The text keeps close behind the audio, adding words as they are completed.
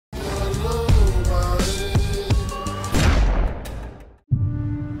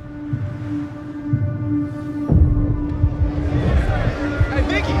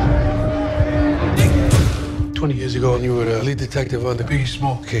20 years ago, you were the lead detective on the Biggie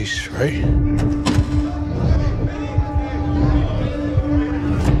Small case, right?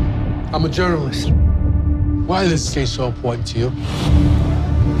 I'm a journalist. Why is this case so important to you?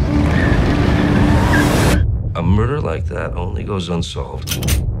 A murder like that only goes unsolved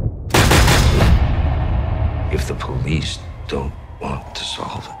if the police don't want to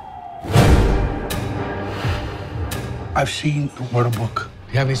solve it. I've seen the murder book.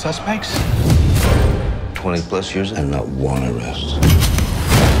 You have any suspects? 20 plus years and not one arrest.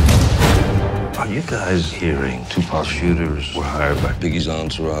 Are you guys hearing Tupac shooters were hired by Biggie's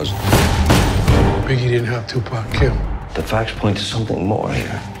entourage? Biggie didn't have Tupac killed. The facts point to something more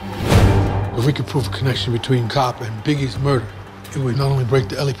here. If we could prove a connection between Cop and Biggie's murder, it would not only break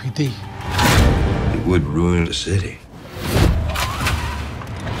the LAPD. It would ruin the city.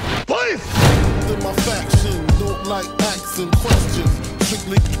 Police! My faction don't like asking questions,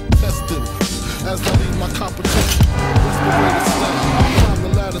 strictly testing. As I lead my competition, climb the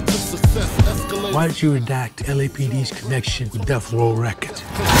ladder to success, escalate. Why did you redact LAPD's connection with Death Row Records?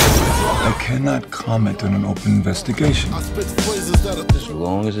 I cannot comment on an open investigation. I spit phrases that are As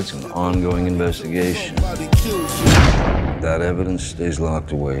long as it's an ongoing investigation, that evidence stays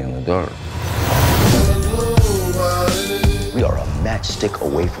locked away in the dark. We are a matchstick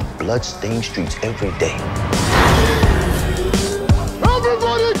away from blood-stained streets every day.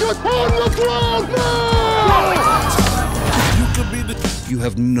 Everybody get on the ground now! You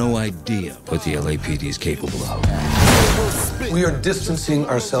have no idea what the LAPD is capable of. We are distancing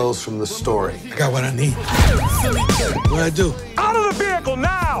ourselves from the story. I got what I need. What I do? Out of the vehicle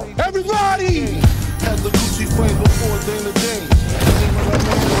now! Everybody! Had the Gucci frame before Dana Dane.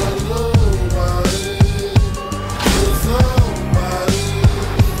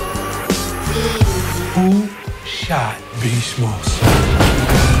 Who shot Biggie Smalls?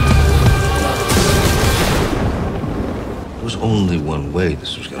 There was only one way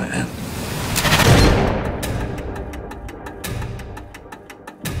this was gonna end.